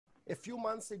A few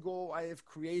months ago, I have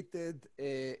created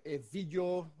a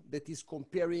video that is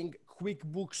comparing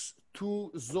QuickBooks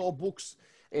to Zoho Books,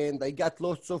 and I got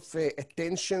lots of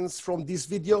attentions from this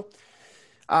video.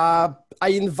 I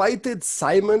invited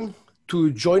Simon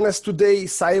to join us today.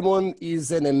 Simon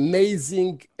is an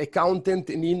amazing accountant,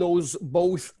 and he knows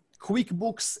both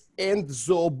QuickBooks and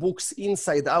Zoho Books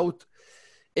inside out.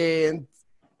 And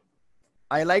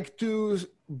I like to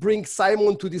bring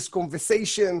Simon to this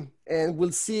conversation, and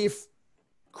we'll see if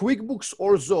QuickBooks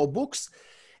or Zoho Books.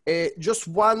 Just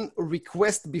one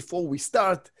request before we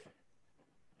start.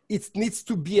 It needs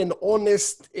to be an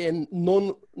honest and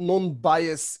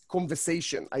non-biased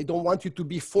conversation. I don't want you to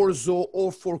be for Zoho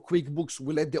or for QuickBooks.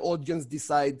 We'll let the audience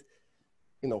decide,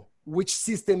 which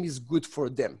system is good for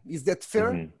them. Is that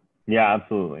fair? Mm-hmm. Yeah,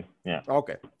 absolutely. Yeah.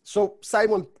 Okay. So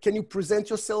Simon, can you present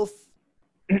yourself?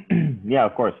 Yeah,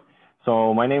 of course.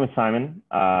 So my name is Simon.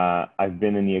 I've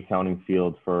been in the accounting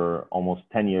field for almost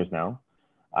 10 years now.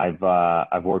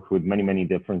 I've worked with many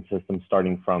different systems,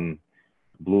 starting from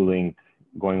BlueLink,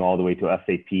 going all the way to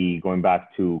SAP, going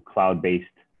back to cloud-based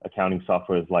accounting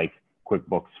softwares like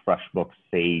QuickBooks, FreshBooks,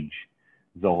 Sage,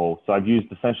 Zoho. So I've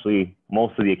used essentially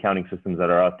most of the accounting systems that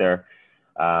are out there.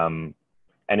 And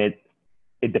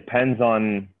it depends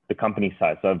on the company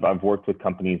size. So I've worked with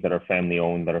companies that are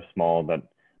family-owned, that are small,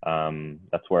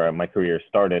 that's where my career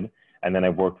started. And then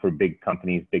I've worked for big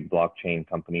companies, big blockchain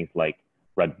companies like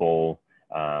Red Bull,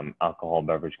 alcohol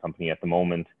beverage company at the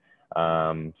moment.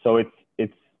 So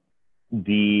it's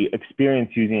the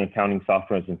experience using accounting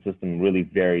software and system really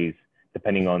varies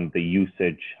depending on the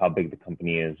usage, how big the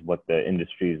company is, what the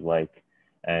industry is like.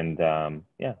 And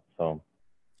so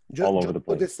all over the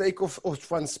place. For the sake of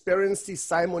transparency,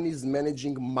 Simon is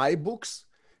managing my books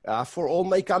for all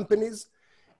my companies.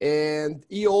 And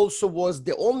he also was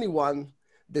the only one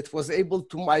that was able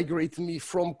to migrate me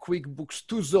from QuickBooks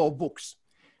to Zoho Books.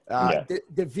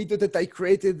 The video that I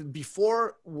created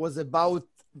before was about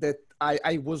that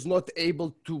I was not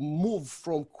able to move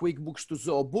from QuickBooks to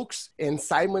Zoho Books, and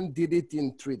Simon did it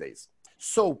in 3 days.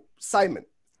 So Simon,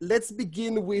 let's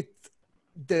begin with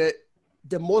the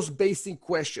most basic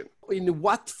question. In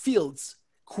what fields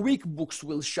QuickBooks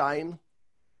will shine,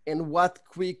 and what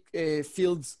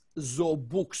fields Zoho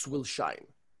Books will shine?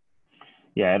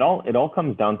 Yeah, it all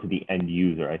comes down to the end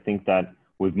user. I think that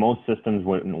with most systems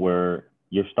where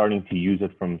you're starting to use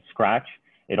it from scratch,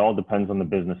 it all depends on the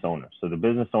business owner. So the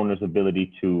business owner's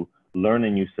ability to learn a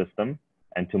new system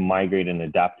and to migrate and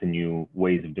adapt to new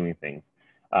ways of doing things.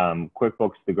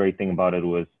 QuickBooks, the great thing about it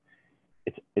was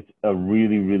it's a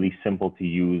really simple to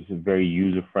use, very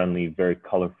user-friendly, very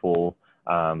colorful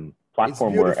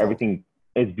platform where everything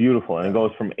is beautiful, and it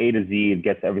goes from A to Z. It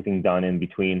gets everything done in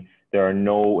between. There are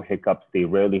no hiccups. They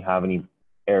rarely have any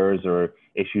errors or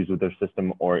issues with their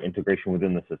system or integration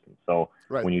within the system. So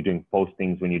when you're doing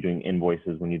postings, when you're doing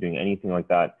invoices, when you're doing anything like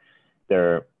that,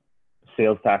 their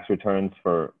sales tax returns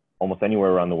for almost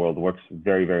anywhere around the world works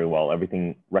very well.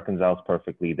 Everything reconciles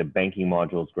perfectly. The banking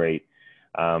module is great.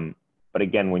 But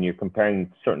again, when you're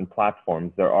comparing certain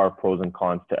platforms, there are pros and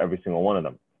cons to every single one of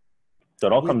them. So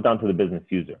it all comes down to the business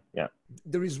user. Yeah.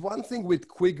 There is one thing with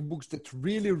QuickBooks that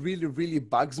really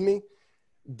bugs me.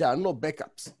 There are no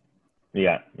backups.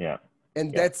 Yeah.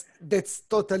 And that's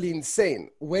totally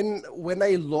insane. When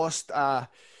I lost, I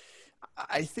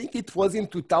think it was in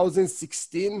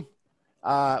 2016,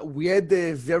 we had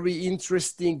a very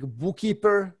interesting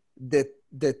bookkeeper that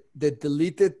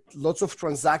deleted lots of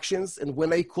transactions. And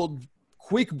when I called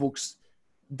QuickBooks,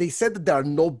 they said that there are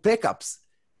no backups.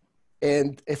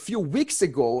 And a few weeks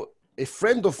ago, a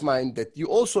friend of mine that you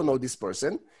also know this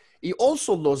person, he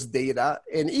also lost data,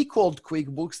 and he called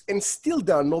QuickBooks, and still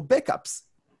there are no backups.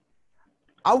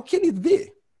 How can it be?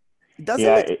 It doesn't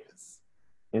make sense.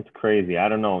 It's crazy. I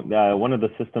don't know. One of the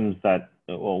systems that,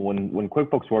 when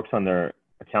QuickBooks works on their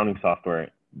accounting software,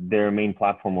 their main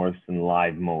platform works in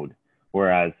live mode.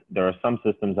 Whereas there are some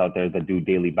systems out there that do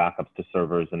daily backups to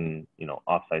servers and,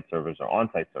 offsite servers or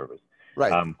onsite servers.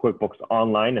 Right. QuickBooks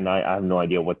Online, and I have no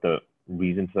idea what the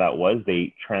reason for that was.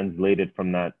 They translated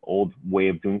from that old way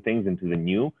of doing things into the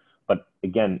new. But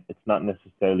again, it's not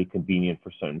necessarily convenient for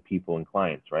certain people and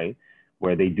clients, right?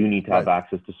 Where they do need to have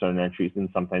access to certain entries, and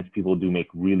sometimes people do make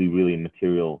really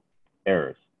material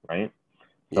errors, right?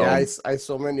 So, yeah, I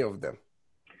saw many of them.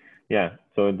 Yeah,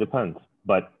 so it depends.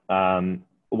 But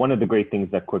one of the great things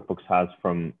that QuickBooks has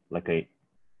from like a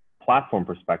platform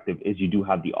perspective is you do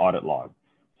have the audit log.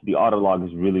 So the audit log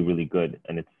is really good,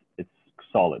 and it's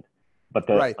solid. But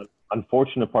the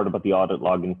unfortunate part about the audit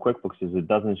log in QuickBooks is it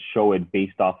doesn't show it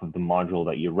based off of the module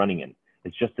that you're running in.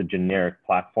 It's just a generic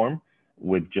platform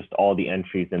with just all the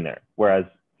entries in there. Whereas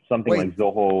something like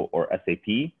Zoho or SAP.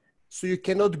 So you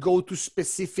cannot go to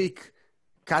specific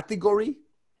category?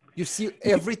 You see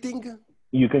everything?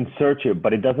 You can search it,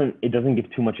 but it doesn't give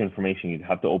too much information.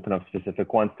 You'd have to open up specific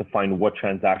ones to find what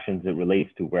transactions it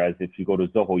relates to. Whereas if you go to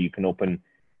Zoho, you can open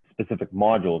specific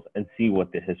modules and see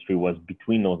what the history was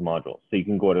between those modules. So you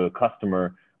can go to a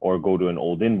customer or go to an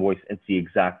old invoice and see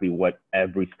exactly what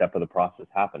every step of the process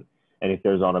happened. And if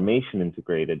there's automation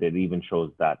integrated, it even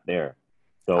shows that there.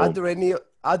 So are there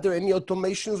any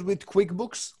automations with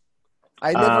QuickBooks?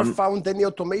 I never found any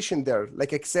automation there,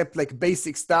 like except like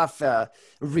basic stuff,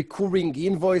 recurring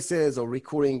invoices or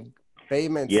recurring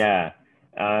payments. Yeah.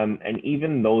 And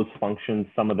even those functions,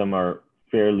 some of them are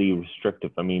fairly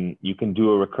restrictive. I mean, you can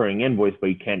do a recurring invoice, but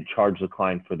you can't charge the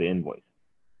client for the invoice.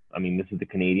 I mean, this is the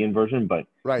Canadian version, but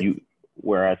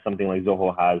whereas something like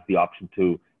Zoho has the option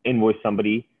to invoice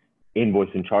somebody, invoice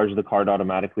and charge the card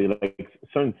automatically, like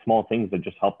certain small things that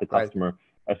just help the customer,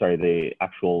 the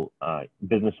actual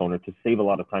business owner to save a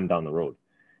lot of time down the road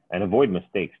and avoid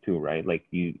mistakes too, right? Like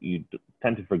you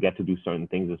tend to forget to do certain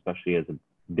things, especially as a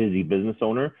busy business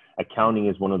owner. Accounting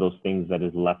is one of those things that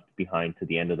is left behind to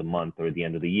the end of the month or the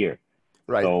end of the year.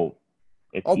 Right. So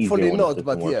it's hopefully not,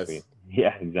 but yes.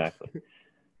 Yeah, exactly.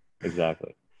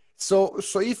 Exactly. So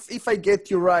if I get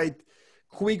you right,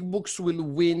 QuickBooks will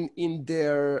win in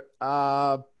their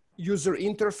user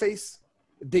interface,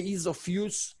 the ease of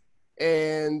use,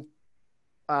 and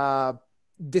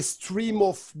the stream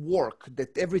of work,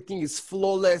 that everything is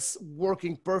flawless,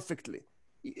 working perfectly.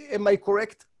 Am I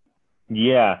correct?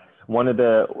 Yeah. One of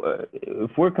the,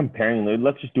 if we're comparing,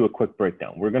 let's just do a quick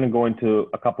breakdown. We're going to go into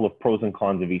a couple of pros and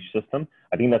cons of each system.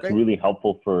 I think that's really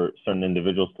helpful for certain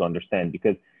individuals to understand,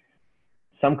 because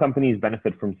some companies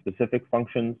benefit from specific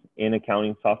functions in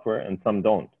accounting software and some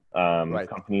don't.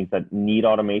 Companies that need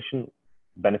automation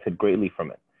benefit greatly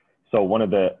from it. So one of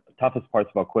the toughest parts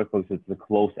about QuickBooks is the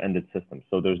close-ended system.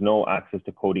 So there's no access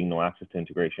to coding, no access to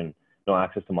integration, no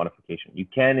access to modification. You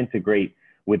can integrate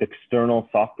with external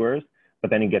softwares, but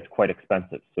then it gets quite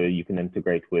expensive. So you can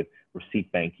integrate with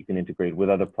Receipt Bank, you can integrate with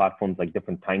other platforms like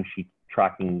different timesheet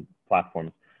tracking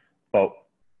platforms. But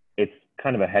it's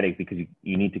kind of a headache because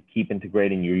you need to keep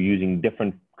integrating. You're using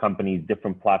different companies,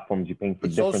 different platforms. You're paying for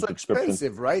different subscriptions. It's also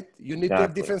expensive, right? You need to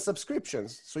have different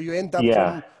subscriptions. So you end up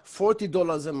from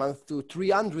 $40 a month to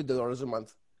 $300 a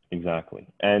month. Exactly.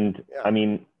 And I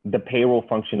mean, the payroll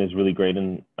function is really great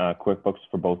in QuickBooks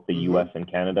for both the US and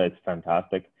Canada. It's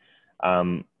fantastic.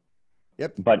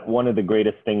 But one of the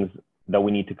greatest things that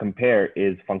we need to compare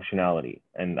is functionality.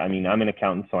 And I mean, I'm an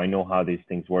accountant, so I know how these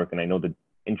things work, and I know the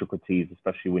intricacies,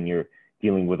 especially when you're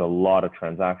dealing with a lot of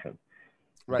transactions.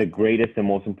 The greatest and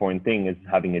most important thing is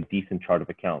having a decent chart of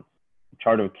accounts.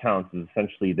 Chart of accounts is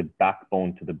essentially the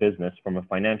backbone to the business from a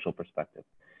financial perspective.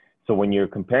 So when you're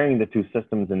comparing the two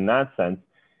systems in that sense,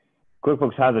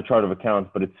 QuickBooks has a chart of accounts,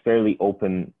 but it's fairly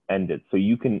open-ended. So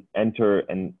you can enter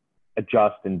and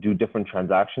adjust and do different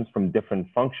transactions from different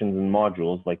functions and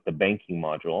modules, like the banking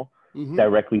module,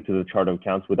 directly to the chart of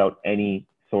accounts without any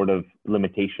sort of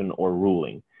limitation or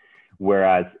ruling.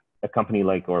 Whereas a company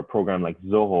like, or a program like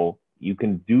Zoho, you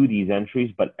can do these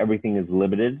entries, but everything is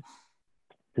limited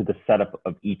to the setup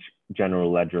of each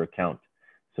general ledger account.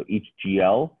 So each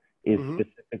GL is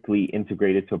specifically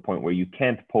integrated to a point where you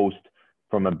can't post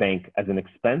from a bank as an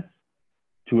expense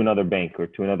to another bank or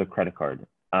to another credit card.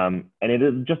 And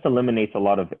it just eliminates a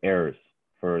lot of errors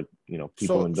for,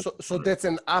 people. So that's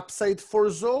an upside for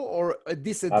Zoho or a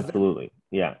disadvantage? Absolutely.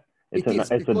 Yeah. It's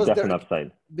a definite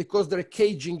upside. Because they're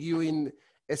caging you in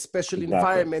a special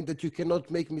environment that you cannot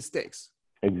make mistakes.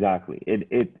 Exactly.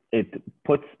 It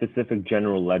puts specific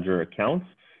general ledger accounts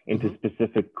into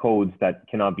specific codes that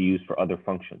cannot be used for other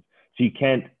functions. So you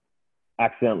can't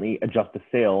accidentally adjust a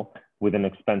sale with an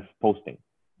expense posting,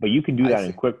 but you can do that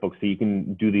in QuickBooks, so you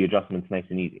can do the adjustments nice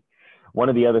and easy. One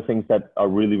of the other things that are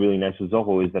really, really nice with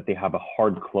Zoho is that they have a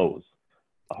hard close.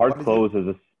 A hard close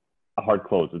is a hard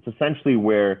close. It's essentially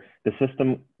where the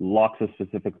system locks a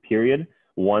specific period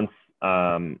once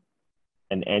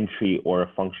an entry or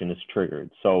a function is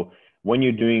triggered. So when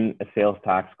you're doing a sales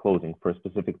tax closing for a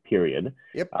specific period,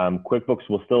 QuickBooks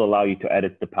will still allow you to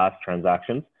edit the past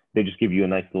transactions. They just give you a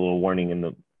nice little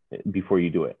warning before you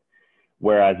do it.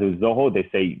 Whereas with Zoho, they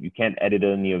say you can't edit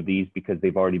any of these because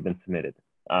they've already been submitted.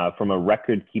 From a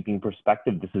record keeping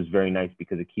perspective, this is very nice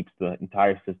because it keeps the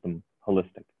entire system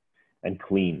holistic and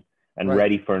clean and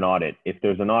ready for an audit. If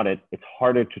there's an audit, it's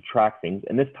harder to track things.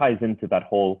 And this ties into that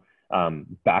whole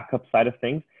backup side of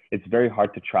things. It's very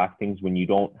hard to track things when you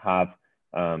don't have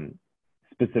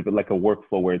specific, like a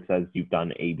workflow where it says you've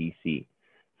done A, B, C.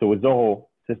 So with Zoho,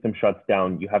 system shuts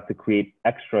down, you have to create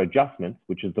extra adjustments,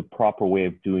 which is the proper way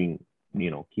of doing,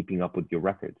 keeping up with your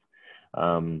records.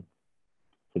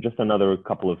 So just another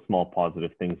couple of small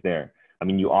positive things there. I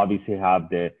mean, you obviously have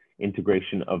the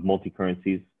integration of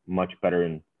multi-currencies, much better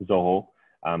in Zoho.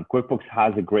 QuickBooks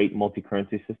has a great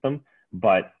multi-currency system,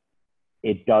 but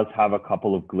it does have a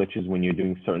couple of glitches when you're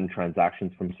doing certain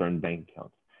transactions from certain bank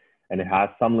accounts. And it has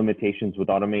some limitations with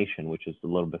automation, which is a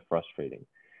little bit frustrating.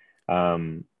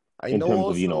 I know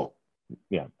also,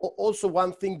 yeah. Also,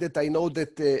 one thing that I know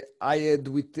that I had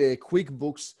with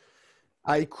QuickBooks,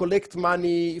 I collect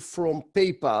money from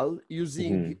PayPal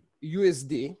using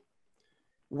USD.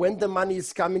 When the money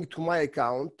is coming to my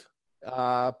account,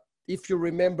 if you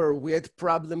remember, we had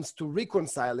problems to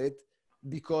reconcile it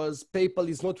because PayPal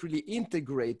is not really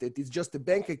integrated. It's just a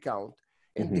bank account.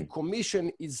 And the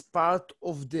commission is part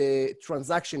of the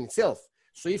transaction itself.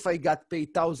 So if I got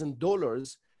paid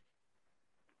 $1,000,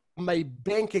 my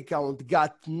bank account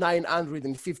got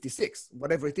 956,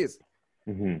 whatever it is.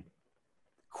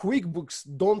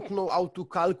 QuickBooks don't know how to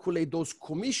calculate those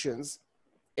commissions.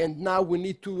 And now we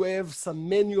need to have some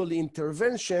manual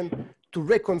intervention to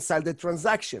reconcile the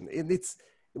transaction. And it's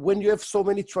when you have so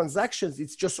many transactions,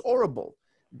 it's just horrible.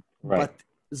 Right. But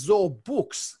Zoho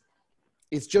Books,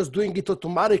 it's just doing it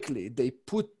automatically. They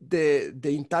put the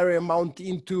entire amount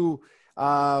into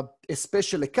a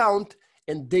special account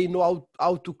and they know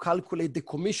how to calculate the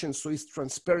commission. So it's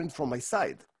transparent from my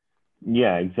side.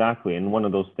 Yeah, exactly. And one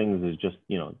of those things is just,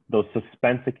 those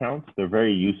suspense accounts, they're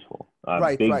very useful.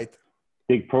 Right.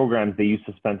 Big programs, they use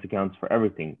suspense accounts for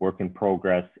everything. Work in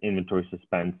progress, inventory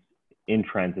suspense, in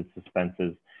transit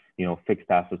suspenses, fixed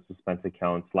asset suspense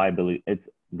accounts, liability.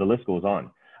 The list goes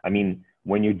on. I mean,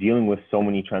 when you're dealing with so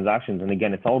many transactions, and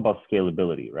again, it's all about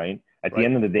scalability, right? At the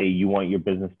end of the day, you want your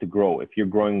business to grow. If you're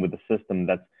growing with a system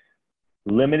that's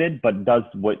limited, but does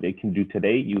what it can do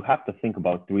today, you have to think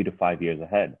about 3 to 5 years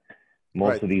ahead.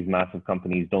 Most of these massive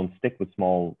companies don't stick with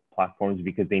small platforms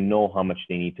because they know how much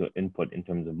they need to input in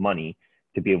terms of money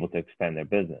to be able to expand their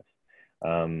business.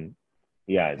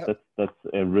 That's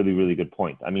a really, really good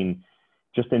point. I mean,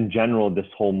 just in general, this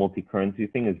whole multi-currency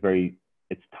thing is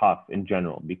it's tough in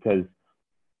general because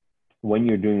when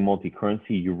you're doing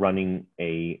multi-currency, you're running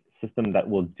a system that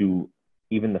will do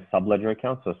even the subledger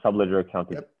account. So subledger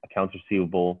account is accounts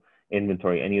receivable,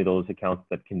 inventory, any of those accounts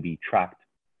that can be tracked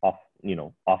off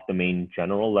the main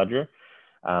general ledger.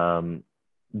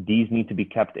 These need to be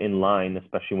kept in line,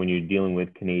 especially when you're dealing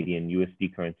with Canadian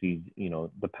USD currencies,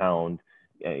 the pound,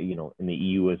 in the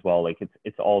EU as well. Like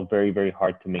it's all very, very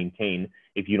hard to maintain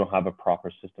if you don't have a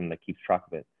proper system that keeps track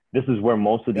of it. This is where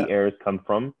most of the errors come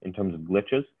from in terms of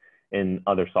glitches in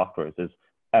other softwares is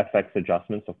FX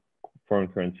adjustments, of foreign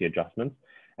currency adjustments,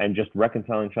 and just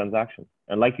reconciling transactions.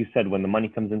 And like you said, when the money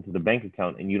comes into the bank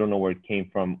account and you don't know where it came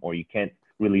from, or you can't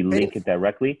really link it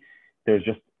directly,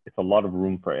 it's a lot of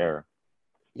room for error.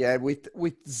 Yeah,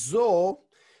 with Zoho,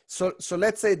 so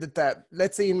let's say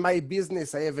let's say in my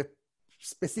business, I have a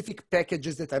specific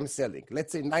packages that I'm selling.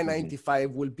 Let's say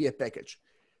 $9.95 will be a package.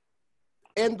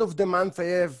 End of the month, I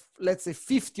have, let's say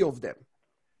 50 of them.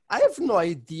 I have no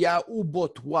idea who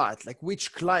bought what, like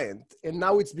which client, and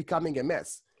now it's becoming a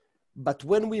mess. But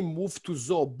when we move to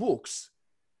Zoho Books,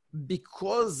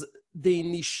 because the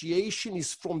initiation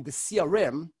is from the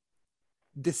CRM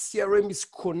is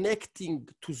connecting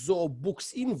to Zoho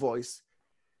Books invoice.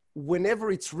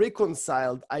 Whenever it's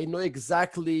reconciled, I know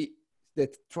exactly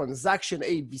that transaction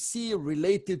ABC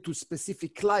related to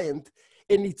specific client,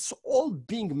 and it's all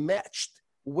being matched.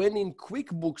 When in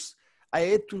QuickBooks, I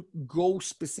had to go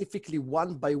specifically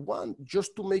one by one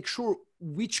just to make sure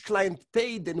which client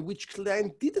paid and which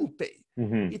client didn't pay.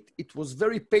 It was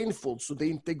very painful. So the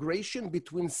integration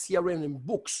between CRM and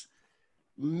books,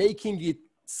 making it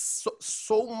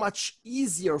so much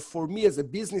easier for me as a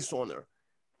business owner.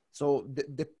 So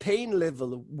the pain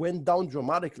level went down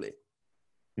dramatically.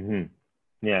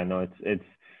 Yeah, no,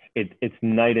 it's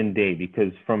night and day,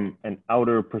 because from an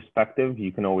outer perspective,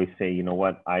 you can always say, you know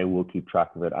what, I will keep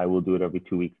track of it. I will do it every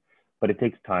 2 weeks, but it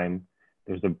takes time.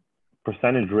 There's a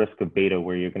percentage risk of beta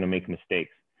where you're going to make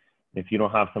mistakes. If you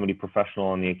don't have somebody professional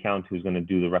on the account who's going to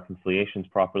do the reconciliations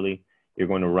properly, you're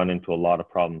going to run into a lot of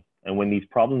problems. And when these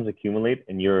problems accumulate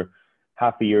and you're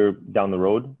half a year down the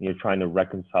road, you're trying to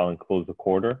reconcile and close the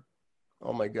quarter.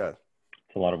 Oh my God.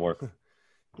 It's a lot of work.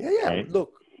 Yeah. Right?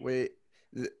 Look,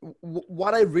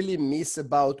 what I really miss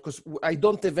about, because I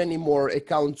don't have any more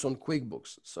accounts on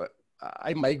QuickBooks. So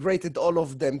I migrated all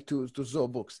of them to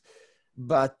Zoho Books,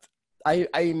 but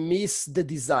I miss the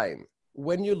design.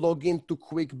 When you log into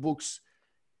QuickBooks,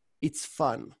 it's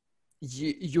fun.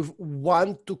 you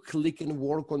want to click and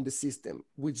work on the system.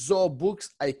 With Zoho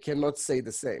Books, I cannot say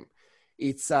the same.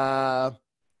 It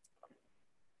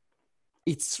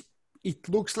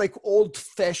looks like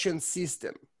old-fashioned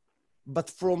system, but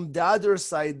from the other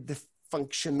side, the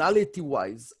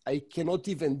functionality-wise, I cannot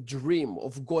even dream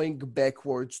of going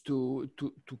backwards to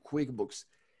QuickBooks.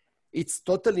 It's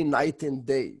totally night and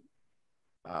day.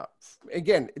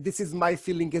 Again, this is my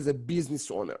feeling as a business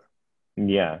owner.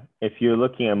 Yeah, if you're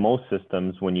looking at most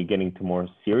systems, when you're getting to more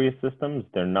serious systems,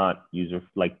 they're not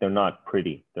they're not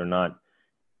pretty. They're not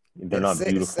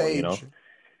beautiful,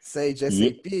 Sage,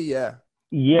 SAP, yeah.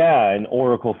 Yeah, and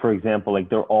Oracle, for example, like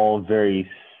they're all very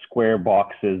square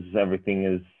boxes. Everything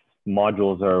is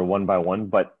modules are one by one,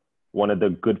 but one of the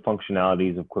good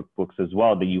functionalities of QuickBooks as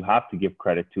well that you have to give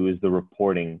credit to is the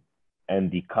reporting and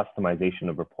the customization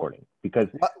of reporting. Because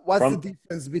what's the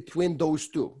difference between those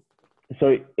two?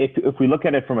 So if we look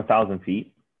at it from 1,000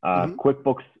 feet,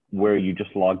 QuickBooks, where you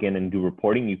just log in and do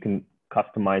reporting, you can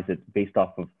customize it based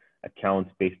off of accounts,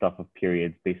 based off of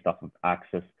periods, based off of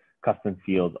access, custom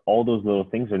fields. All those little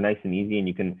things are nice and easy, and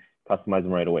you can customize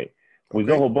them right away. With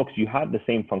Zoho Books, you have the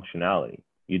same functionality.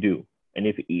 You do. And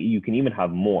if you can even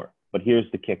have more. But here's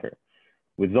the kicker.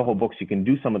 With Zoho Books, you can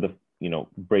do some of the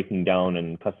breaking down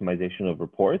and customization of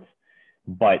reports.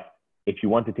 But if you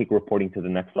want to take reporting to the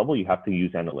next level, you have to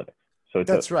use analytics. So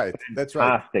it's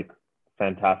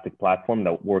fantastic platform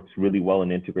that works really well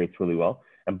and integrates really well.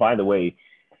 And by the way,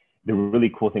 the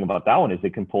really cool thing about that one is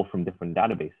it can pull from different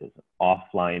databases,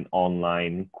 offline,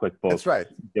 online, QuickBooks,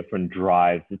 different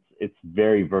drives. It's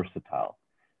very versatile.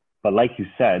 But like you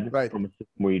said, from a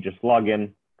system where you just log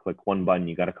in, click one button,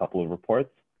 you got a couple of reports,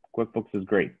 QuickBooks is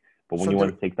great. But when you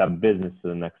want to take that business to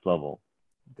the next level,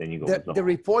 then you go with Zoho. The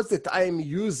reports that I am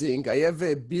using, I have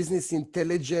a business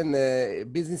intelligence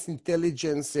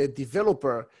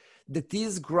developer that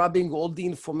is grabbing all the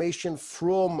information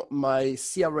from my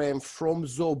CRM, from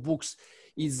Zoho Books,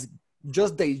 is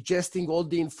just digesting all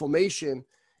the information.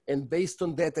 And based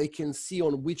on that, I can see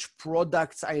on which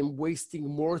products I am wasting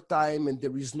more time and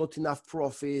there is not enough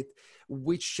profit,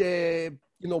 which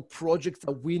projects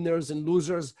are winners and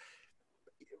losers.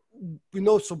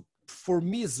 So for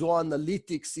me, Zoho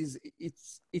Analytics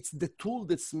it's the tool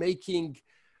that's making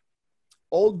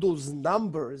all those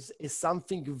numbers is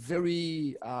something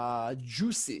very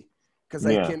juicy, because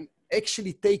I can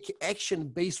actually take action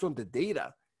based on the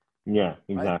data. Yeah,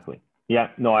 exactly. Right? Yeah,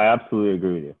 no, I absolutely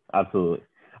agree with you. Absolutely.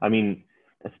 I mean,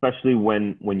 especially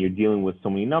when you're dealing with so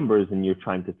many numbers and you're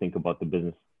trying to think about the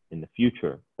business in the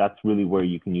future, that's really where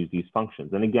you can use these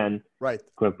functions. And again,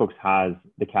 QuickBooks has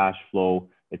the cash flow.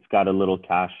 It's got a little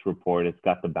cash report. It's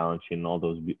got the balance sheet and all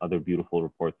those other beautiful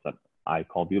reports that I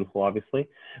call beautiful, obviously.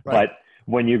 But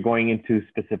when you're going into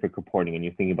specific reporting and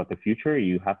you're thinking about the future,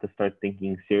 you have to start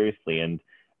thinking seriously. And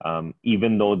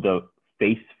even though the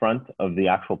face front of the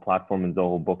actual platform in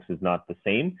Zoho Books is not the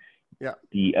same,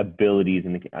 the abilities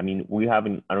and I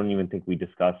don't even think we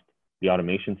discussed the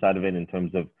automation side of it in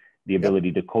terms of the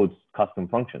ability to code custom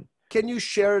functions. Can you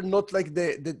share not like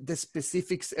the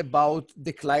specifics about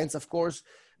the clients, of course,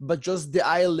 but just the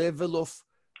high level of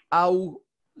how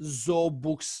Zoho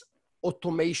Books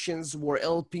automations were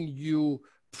helping you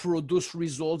produce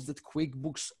results that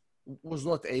QuickBooks was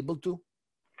not able to?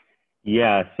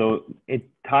 Yeah, so it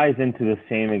ties into the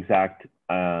same exact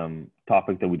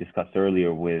topic that we discussed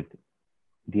earlier with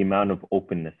the amount of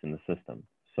openness in the system.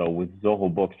 So with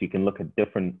Zoho Books, you can look at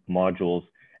different modules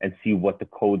and see what the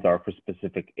codes are for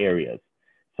specific areas.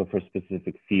 So for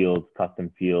specific fields,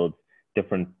 custom fields,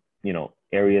 different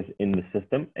areas in the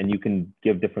system, and you can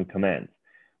give different commands.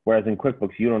 Whereas in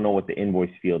QuickBooks, you don't know what the invoice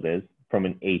field is from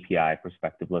an API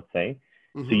perspective, let's say.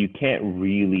 So you can't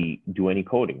really do any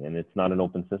coding, and it's not an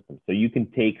open system. So you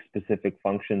can take specific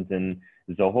functions in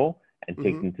Zoho and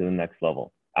take them to the next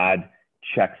level, add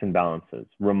checks and balances,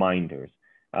 reminders.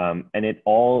 And it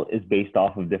all is based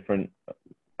off of different,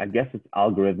 I guess it's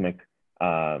algorithmic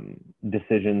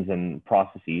decisions and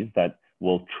processes that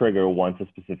will trigger once a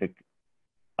specific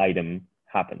item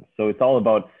happens. So it's all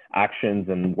about actions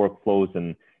and workflows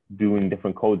and doing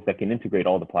different codes that can integrate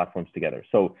all the platforms together.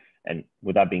 So, and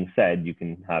with that being said, you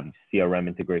can have CRM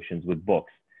integrations with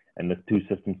books, and the two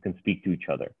systems can speak to each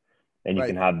other. And you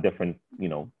can have different,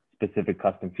 specific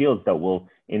custom fields that will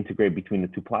integrate between the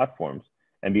two platforms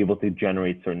and be able to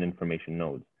generate certain information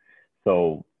nodes.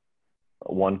 So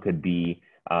one could be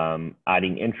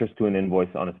adding interest to an invoice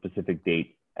on a specific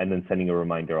date and then sending a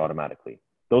reminder automatically.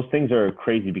 Those things are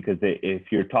crazy because if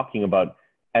you're talking about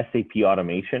SAP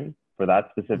automation for that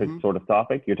specific sort of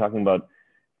topic, you're talking about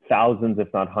thousands, if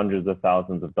not hundreds of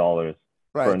thousands of dollars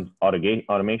for an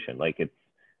automation. Like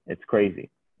it's crazy.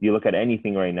 You look at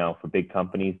anything right now for big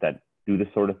companies that do this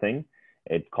sort of thing,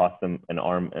 it costs them an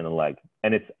arm and a leg.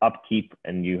 And it's upkeep,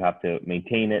 and you have to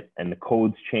maintain it, and the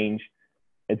codes change.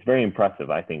 It's very impressive,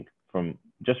 I think, from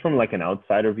like an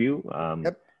outsider view.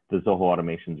 Yep. The Zoho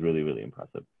automation is really, really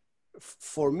impressive.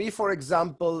 For me, for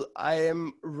example, I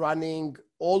am running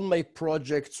all my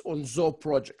projects on Zoho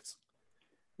projects.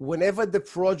 Whenever the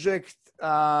project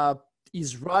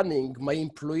is running, my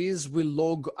employees will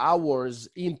log hours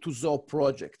into Zoho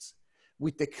projects.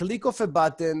 With the click of a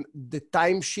button, the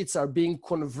timesheets are being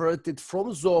converted from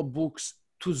Zoho books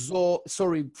to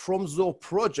from Zoho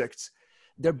projects.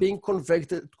 They're being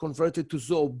converted to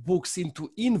Zoho books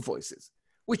into invoices,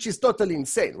 which is totally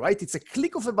insane, right? It's a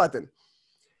click of a button.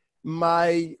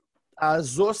 My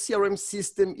Zoho CRM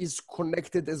system is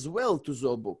connected as well to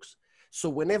Zoho books. So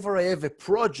whenever I have a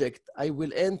project, I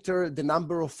will enter the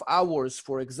number of hours,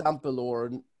 for example,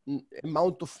 or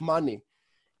amount of money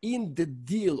in the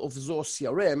deal of Zoho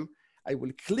CRM. I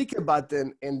will click a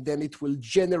button, and then it will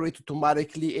generate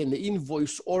automatically an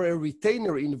invoice or a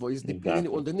retainer invoice,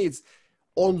 depending on the needs,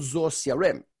 on Zoho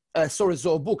CRM,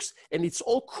 Zoho books, and it's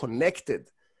all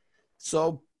connected.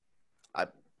 So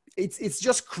it's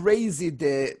just crazy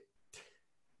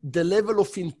the level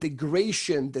of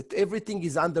integration, that everything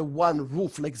is under one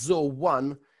roof, like Zoho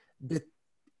One, that,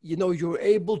 you know, you're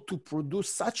able to produce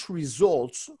such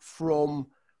results from,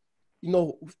 you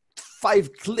know,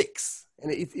 5 clicks.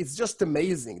 And it's just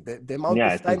amazing, the amount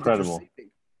of time that you're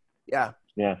saving. Yeah.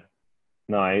 Yeah.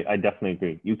 No, I definitely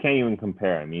agree. You can't even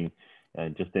compare. I mean,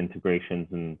 just integrations,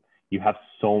 and you have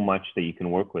so much that you can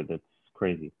work with. It's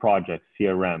crazy. Projects,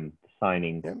 CRM,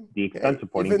 signing, the expense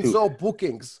reporting even too. Zoho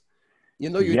bookings. You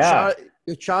know,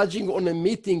 you're charging on a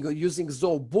meeting using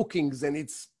Zoho bookings, and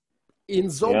it's in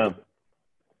Zoho.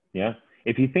 Yeah.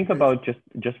 If you think about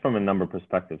just from a number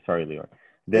perspective, sorry, Lior,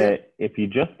 if you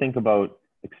just think about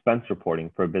expense reporting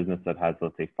for a business that has,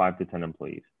 let's say, 5 to 10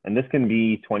 employees, and this can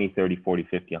be 20, 30, 40,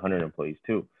 50, 100 employees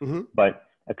too. But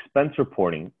expense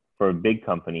reporting for a big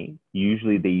company,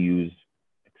 usually they use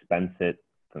Expensit,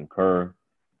 Concur,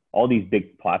 all these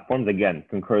big platforms. Again,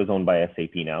 Concur is owned by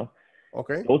SAP now.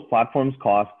 Okay. Those platforms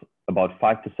cost about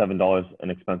 $5 to $7 an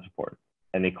expense report,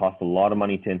 and they cost a lot of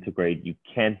money to integrate. You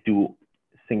can't do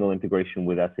single integration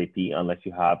with SAP unless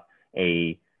you have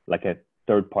a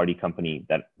third-party company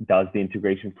that does the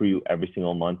integration for you every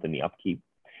single month and the upkeep.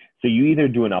 So you either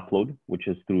do an upload, which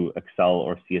is through Excel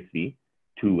or CSV,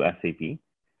 to SAP.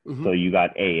 So you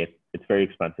got A, it's very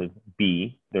expensive.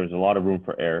 B, there's a lot of room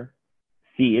for error.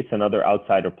 C, it's another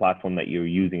outsider platform that you're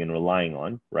using and relying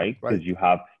on, right? Because you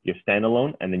have your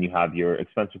standalone, and then you have your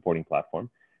expense reporting platform.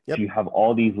 So you have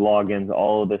all these logins,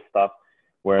 all of this stuff.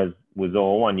 Whereas with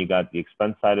Zoho One, you got the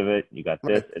expense side of it. You got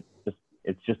this.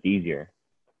 It's just easier.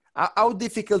 How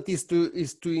difficult is to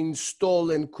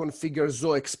install and configure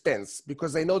Zoho Expense?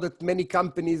 Because I know that many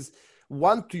companies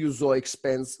want to use Zoho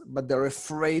Expense, but they're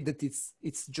afraid that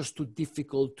it's just too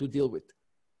difficult to deal with.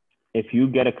 If you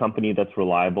get a company that's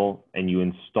reliable and you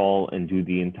install and do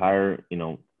the entire,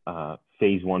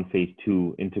 phase 1, phase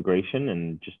 2 integration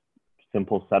and just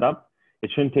simple setup, it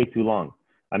shouldn't take too long.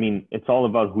 I mean, it's all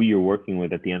about who you're working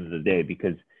with at the end of the day,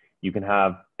 because you can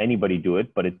have anybody do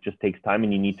it, but it just takes time,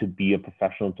 and you need to be a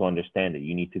professional to understand it.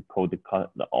 You need to code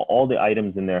all the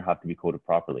items in there have to be coded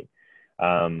properly.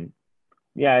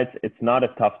 It's not a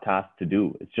tough task to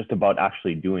do. It's just about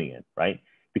actually doing it, right?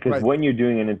 Because when you're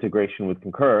doing an integration with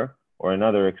Concur or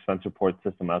another expense report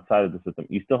system outside of the system,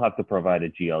 you still have to provide a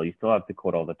GL. You still have to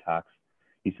code all the tax.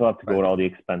 You still have to code all the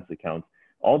expense accounts.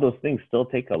 All those things still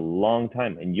take a long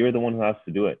time, and you're the one who has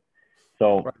to do it.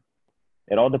 So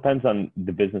it all depends on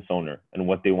the business owner and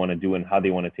what they want to do and how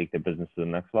they want to take their business to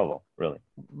the next level, really.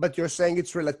 But you're saying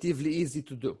it's relatively easy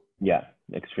to do. Yeah,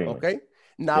 extremely. Okay.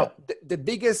 Now, the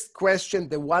biggest question,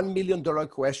 the $1 million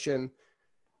question,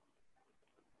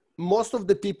 most of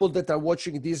the people that are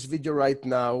watching this video right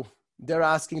now, they're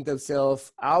asking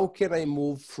themselves, how can I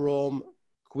move from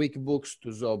QuickBooks to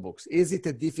Zoho Books? Is it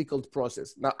a difficult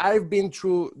process? Now, I've been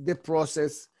through the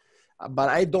process, but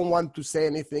I don't want to say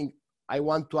anything. I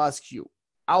want to ask you,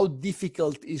 how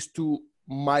difficult is to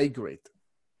migrate?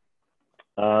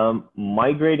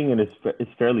 Migrating it is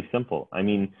fairly simple. I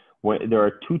mean, there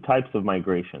are 2 types of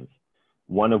migrations,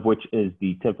 one of which is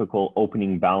the typical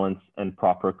opening balance and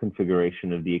proper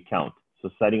configuration of the account. So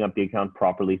setting up the account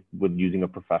properly with using a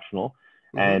professional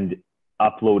and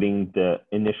uploading the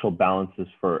initial balances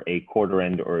for a quarter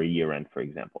end or a year end, for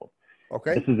example.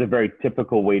 Okay. This is a very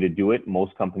typical way to do it.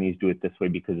 Most companies do it this way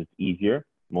because it's easier.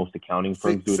 Most accounting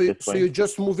firms do it this way. So you're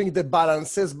just moving the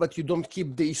balances, but you don't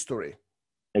keep the history.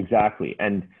 Exactly.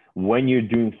 And when you're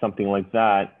doing something like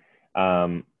that,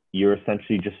 you're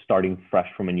essentially just starting fresh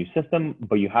from a new system,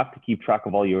 but you have to keep track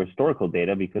of all your historical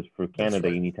data because for Canada,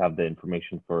 right. you need to have the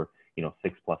information for,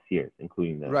 6+ years,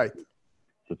 including Right.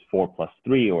 so it's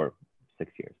 4+3 or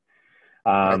 6 years.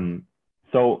 Right.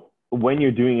 So when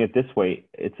you're doing it this way,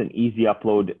 it's an easy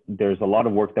upload. There's a lot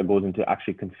of work that goes into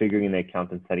actually configuring the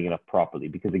account and setting it up properly,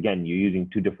 because again, you're using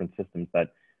two different systems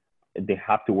that they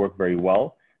have to work very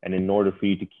well. And in order for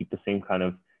you to keep the same kind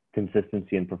of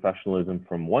consistency and professionalism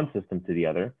from one system to the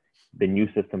other, the new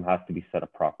system has to be set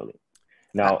up properly.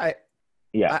 Now,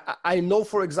 I know,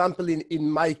 for example, in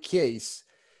my case,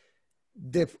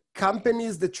 the accounting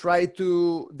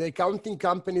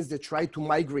companies that try to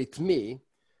migrate me,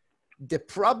 the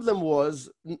problem was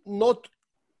not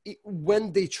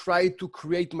when they tried to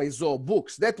create my Zoho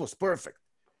books. That was perfect.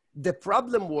 The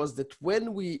problem was that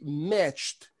when we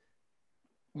matched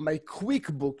my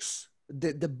QuickBooks,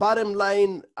 the bottom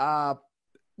line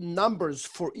numbers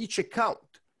for each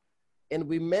account, and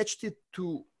we matched it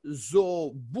to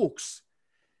Zoho books,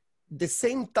 the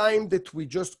same time that we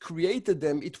just created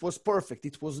them, it was perfect.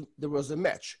 There was a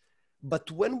match. But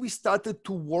when we started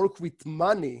to work with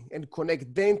money and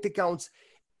connect bank accounts,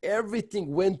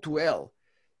 everything went to hell.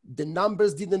 The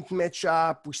numbers didn't match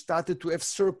up. We started to have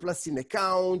surplus in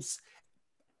accounts,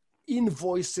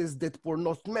 invoices that were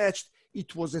not matched.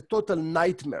 It was a total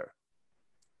nightmare.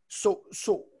 So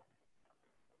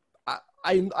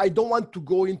I don't want to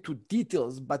go into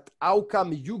details, but how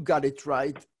come you got it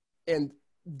right and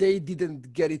they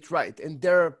didn't get it right? And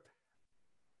they're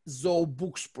Zoho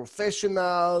Books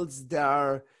professionals. They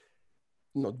are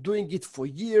doing it for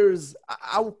years.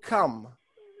 How come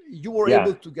you were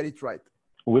able to get it right?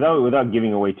 Without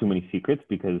giving away too many secrets,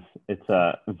 because it's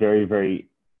a very, very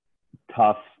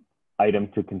tough item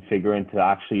to configure and to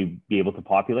actually be able to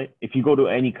populate. If you go to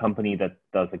any company that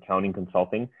does accounting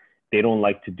consulting, they don't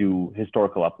like to do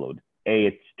historical upload. A,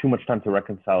 it's too much time to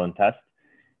reconcile and test.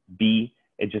 B,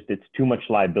 it's too much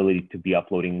liability to be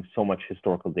uploading so much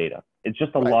historical data. It's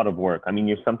just a lot of work. I mean,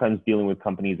 you're sometimes dealing with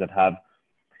companies that have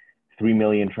 3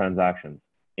 million transactions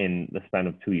in the span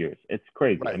of 2 years. It's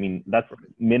crazy. I mean, that's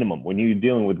minimum. When you're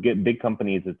dealing with big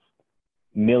companies, it's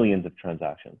millions of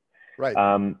transactions.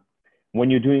 When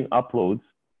you're doing uploads,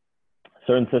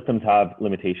 certain systems have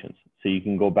limitations. So you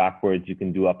can go backwards, you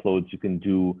can do uploads, you can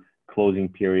do closing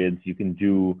periods, you can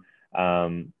do,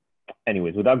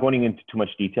 anyways, without going into too much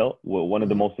detail, one of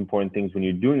the most important things when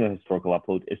you're doing a historical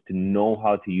upload is to know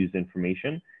how to use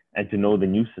information and to know the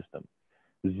new system.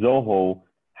 Zoho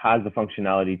has the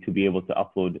functionality to be able to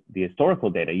upload the historical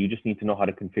data. You just need to know how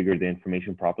to configure the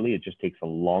information properly. It just takes a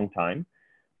long time,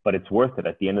 but it's worth it.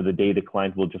 At the end of the day, the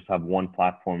client will just have one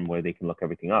platform where they can look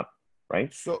everything up,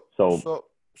 right? So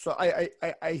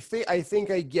I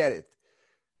think I get it.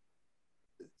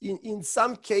 In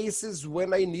some cases,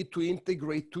 when I need to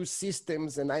integrate two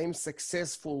systems and I am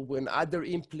successful when other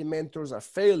implementers are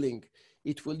failing,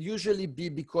 it will usually be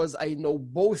because I know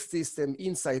both systems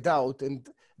inside out, and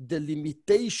the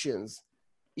limitations,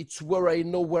 it's where I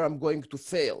know where I'm going to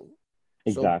fail.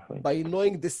 Exactly. So by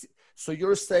knowing this, so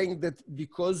you're saying that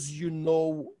because you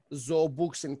know Zoho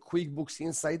Books and QuickBooks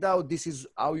inside out, this is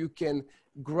how you can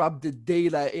grab the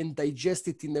data and digest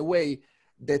it in a way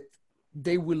that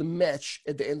they will match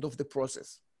at the end of the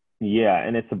process. Yeah,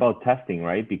 and it's about testing,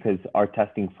 right? Because our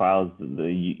testing files,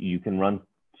 you can run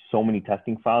so many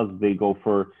testing files. They go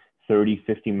for 30,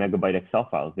 50 megabyte Excel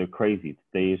files. They're crazy.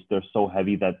 They're so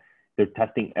heavy that they're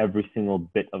testing every single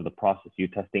bit of the process. You're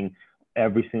testing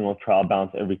every single trial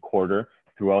balance every quarter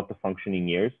throughout the functioning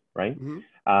years, right?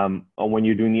 And when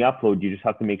you're doing the upload, you just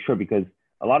have to make sure, because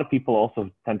a lot of people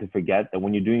also tend to forget that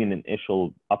when you're doing an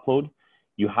initial upload,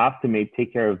 you have to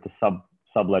take care of the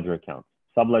sub-ledger accounts.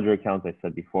 Sub-ledger accounts, I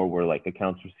said before, were like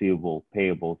accounts receivable,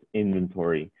 payables,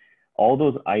 inventory. All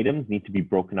those items need to be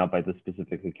broken out by the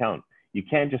specific account. You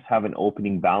can't just have an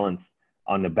opening balance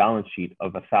on the balance sheet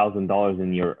of $1,000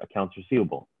 in your accounts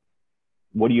receivable.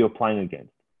 What are you applying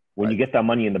against? When you get that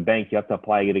money in the bank, you have to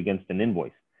apply it against an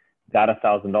invoice. That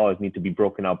 $1,000 need to be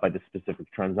broken out by the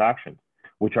specific transactions,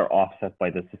 which are offset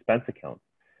by the suspense account.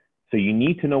 So you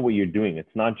need to know what you're doing.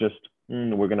 It's not just,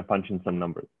 we're going to punch in some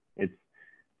numbers. It's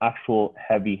actual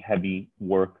heavy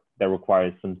work that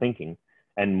requires some thinking.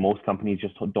 And most companies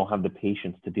just don't have the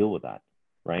patience to deal with that,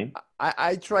 right?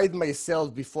 I tried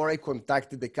myself before I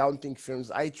contacted accounting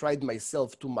firms. I tried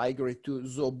myself to migrate to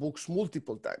Zoho Books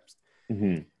multiple times.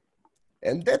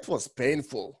 And that was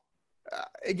painful.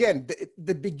 Again,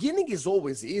 the beginning is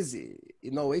always easy.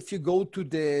 If you go to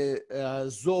the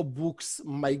Zoho Books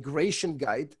migration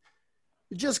guide,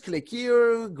 just click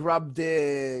here, grab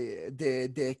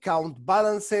the account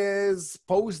balances,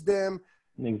 post them.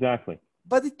 Exactly.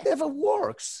 but it never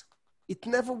works. It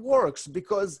never works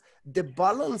because the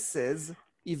balances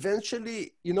eventually,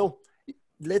 you know,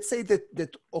 let's say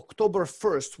that October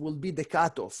 1st will be the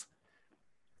cutoff.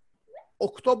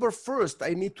 October 1st,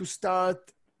 I need to start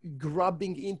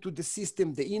grabbing into the system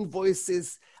the invoices.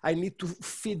 I need to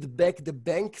feed back the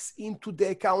banks into the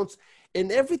accounts, and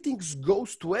everything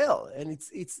goes to hell, and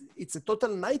it's a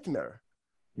total nightmare.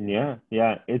 Yeah,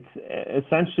 yeah. It's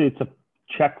essentially it's a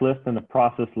checklist and a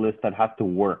process list that have to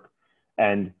work.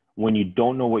 And when you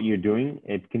don't know what you're doing,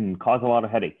 it can cause a lot of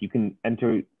headache. You can enter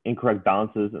incorrect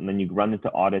balances, and then you run into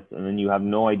audits, and then you have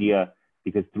no idea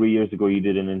because 3 years ago you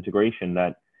did an integration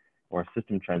or a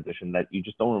system transition that you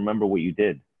just don't remember what you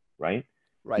did, right?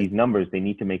 Right. These numbers, they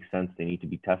need to make sense. They need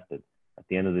to be tested. At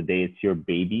the end of the day, it's your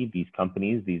baby. These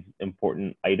companies, these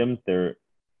important items,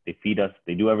 they feed us,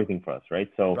 they do everything for us, right?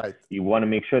 So you want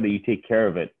to make sure that you take care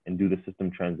of it and do the system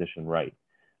transition right.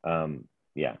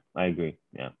 Yeah, I agree.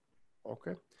 Yeah.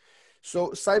 Okay. So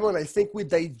Simon, I think we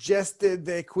digested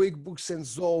the QuickBooks and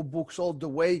Zoho books all the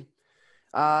way.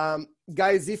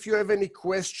 Guys, if you have any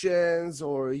questions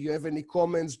or you have any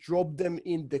comments, drop them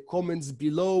in the comments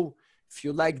below. If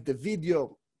you like the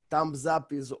video, thumbs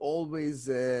up is always,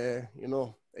 you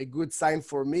know, a good sign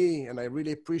for me, and I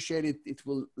really appreciate it. It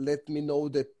will let me know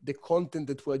that the content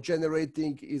that we're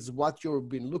generating is what you've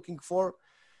been looking for.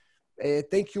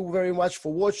 Thank you very much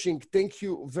for watching. Thank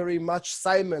you very much,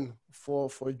 Simon, for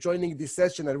joining this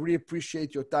session. I really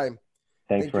appreciate your time.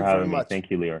 Thanks for having me.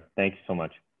 Thank you, Lior. Thank you so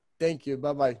much. Thank you.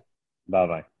 Bye-bye.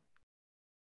 Bye-bye.